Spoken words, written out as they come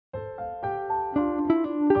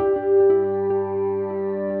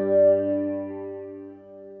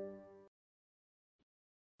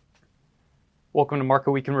Welcome to Market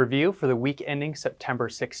Week in Review for the week ending September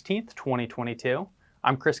 16th, 2022.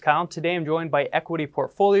 I'm Chris Kyle. Today I'm joined by Equity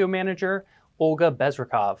Portfolio Manager Olga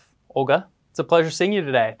Bezrikov. Olga, it's a pleasure seeing you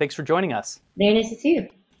today. Thanks for joining us. Very nice to see you.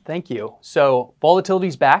 Thank you. So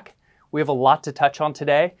volatility's back. We have a lot to touch on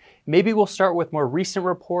today. Maybe we'll start with more recent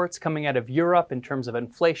reports coming out of Europe in terms of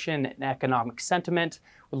inflation and economic sentiment.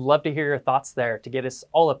 Would love to hear your thoughts there to get us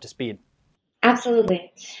all up to speed.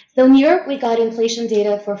 Absolutely. So in Europe, we got inflation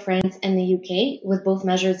data for France and the UK, with both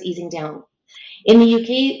measures easing down. In the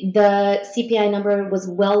UK, the CPI number was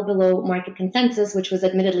well below market consensus, which was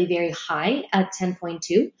admittedly very high at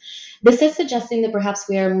 10.2. This is suggesting that perhaps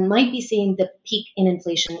might be seeing the peak in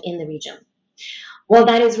inflation in the region. While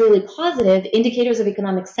that is really positive, indicators of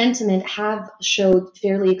economic sentiment have showed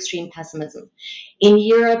fairly extreme pessimism. In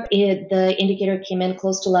Europe, the indicator came in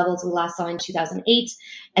close to levels we last saw in 2008,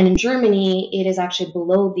 and in Germany, it is actually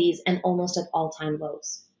below these and almost at all-time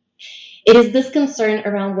lows. It is this concern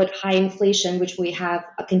around what high inflation, which we have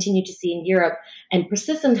continued to see in Europe, and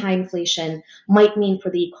persistent high inflation might mean for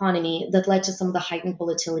the economy that led to some of the heightened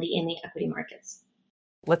volatility in the equity markets.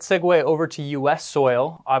 Let's segue over to U.S.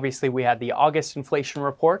 soil. Obviously, we had the August inflation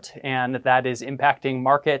report, and that is impacting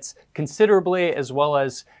markets considerably, as well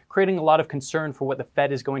as creating a lot of concern for what the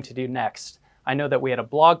Fed is going to do next. I know that we had a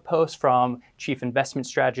blog post from Chief Investment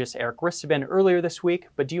Strategist Eric Ristabin earlier this week,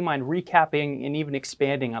 but do you mind recapping and even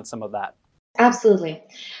expanding on some of that? Absolutely.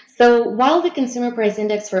 So while the consumer price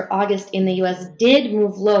index for August in the U.S. did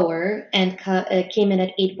move lower and came in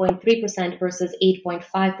at 8.3% versus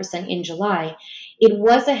 8.5% in July, it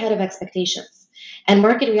was ahead of expectations. And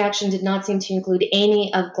market reaction did not seem to include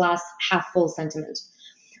any of glass half full sentiment.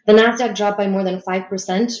 The Nasdaq dropped by more than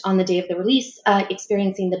 5% on the day of the release,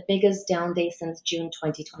 experiencing the biggest down day since June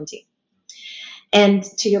 2020. And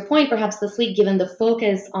to your point, perhaps this week, given the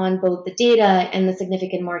focus on both the data and the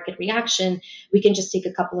significant market reaction, we can just take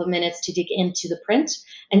a couple of minutes to dig into the print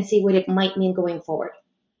and see what it might mean going forward.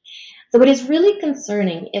 So what is really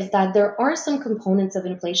concerning is that there are some components of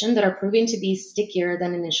inflation that are proving to be stickier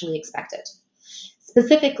than initially expected.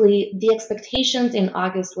 Specifically, the expectations in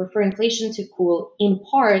August were for inflation to cool in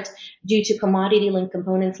part due to commodity-linked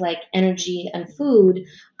components like energy and food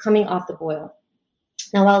coming off the boil.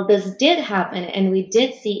 Now, while this did happen, and we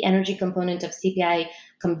did see energy component of CPI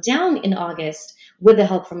come down in August with the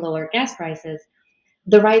help from lower gas prices,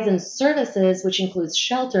 the rise in services, which includes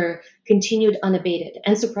shelter, continued unabated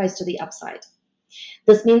and surprised to the upside.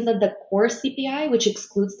 This means that the core CPI, which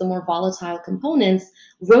excludes the more volatile components,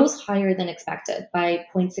 rose higher than expected by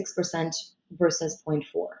 0.6% versus 0.4%.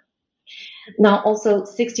 Now, also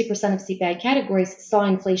 60% of CPI categories saw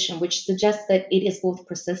inflation, which suggests that it is both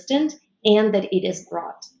persistent and that it is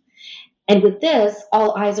broad. And with this,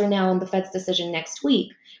 all eyes are now on the Fed's decision next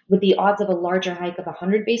week, with the odds of a larger hike of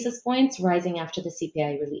 100 basis points rising after the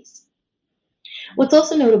CPI release. What's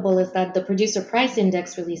also notable is that the producer price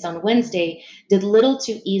index release on Wednesday did little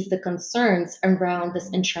to ease the concerns around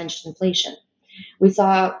this entrenched inflation. We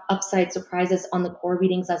saw upside surprises on the core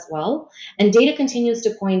readings as well, and data continues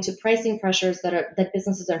to point to pricing pressures that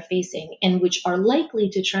businesses are facing and which are likely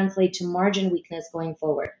to translate to margin weakness going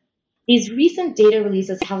forward. These recent data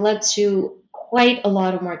releases have led to quite a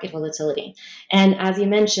lot of market volatility. And as you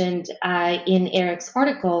mentioned in Eric's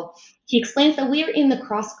article, he explains that we are in the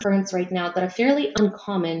cross currents right now that are fairly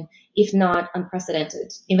uncommon, if not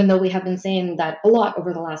unprecedented, even though we have been saying that a lot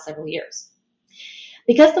over the last several years.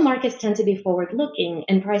 Because the markets tend to be forward-looking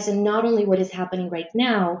and pricing not only what is happening right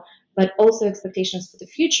now, but also expectations for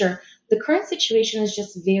the future, the current situation is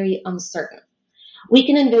just very uncertain. We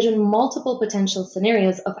can envision multiple potential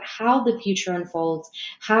scenarios of how the future unfolds,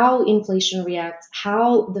 how inflation reacts,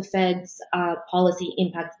 how the Fed's policy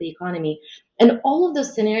impacts the economy. And all of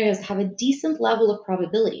those scenarios have a decent level of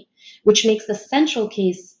probability, which makes the central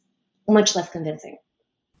case much less convincing.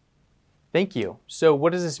 Thank you. So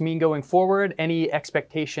what does this mean going forward? Any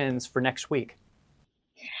expectations for next week?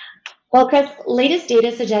 Well, Chris, latest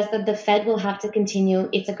data suggests that the Fed will have to continue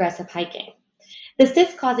its aggressive hiking. This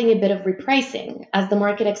is causing a bit of repricing, as the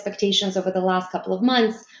market expectations over the last couple of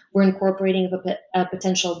months were incorporating a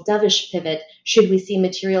potential dovish pivot should we see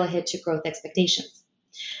material hit to growth expectations.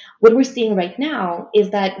 What we're seeing right now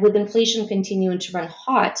is that with inflation continuing to run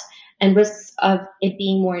hot and risks of it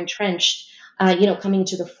being more entrenched, coming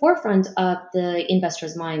to the forefront of the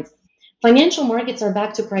investors' minds, financial markets are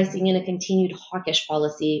back to pricing in a continued hawkish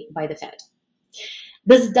policy by the Fed.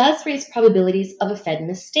 This does raise probabilities of a Fed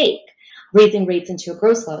mistake, raising rates into a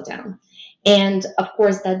growth slowdown. And of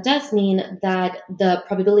course, that does mean that the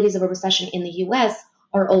probabilities of a recession in the US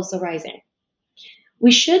are also rising.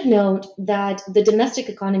 We should note that the domestic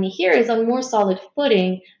economy here is on more solid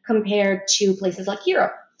footing compared to places like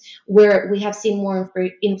Europe, where we have seen more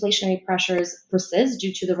inflationary pressures persist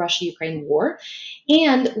due to the Russia-Ukraine war,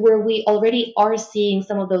 and where we already are seeing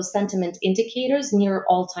some of those sentiment indicators near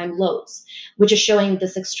all-time lows, which is showing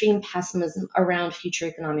this extreme pessimism around future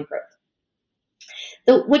economic growth.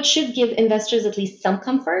 So what should give investors at least some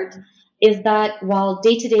comfort is that while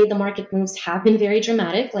day to day the market moves have been very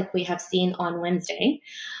dramatic, like we have seen on Wednesday,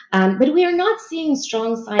 but we are not seeing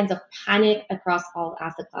strong signs of panic across all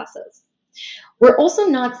asset classes. We're also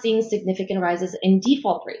not seeing significant rises in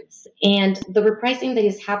default rates, and the repricing that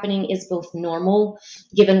is happening is both normal,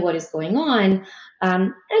 given what is going on,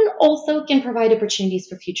 and also can provide opportunities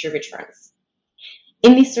for future returns.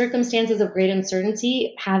 In these circumstances of great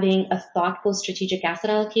uncertainty, having a thoughtful strategic asset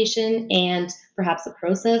allocation and perhaps a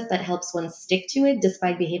process that helps one stick to it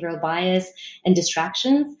despite behavioral bias and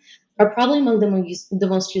distractions are probably among the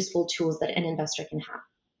most useful tools that an investor can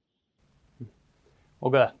have.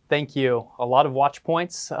 Olga, thank you. A lot of watch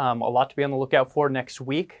points, a lot to be on the lookout for next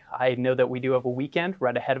week. I know that we do have a weekend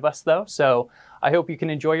right ahead of us, though, so I hope you can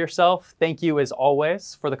enjoy yourself. Thank you, as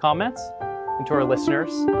always, for the comments. And to our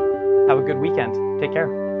listeners, have a good weekend. Take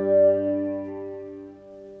care.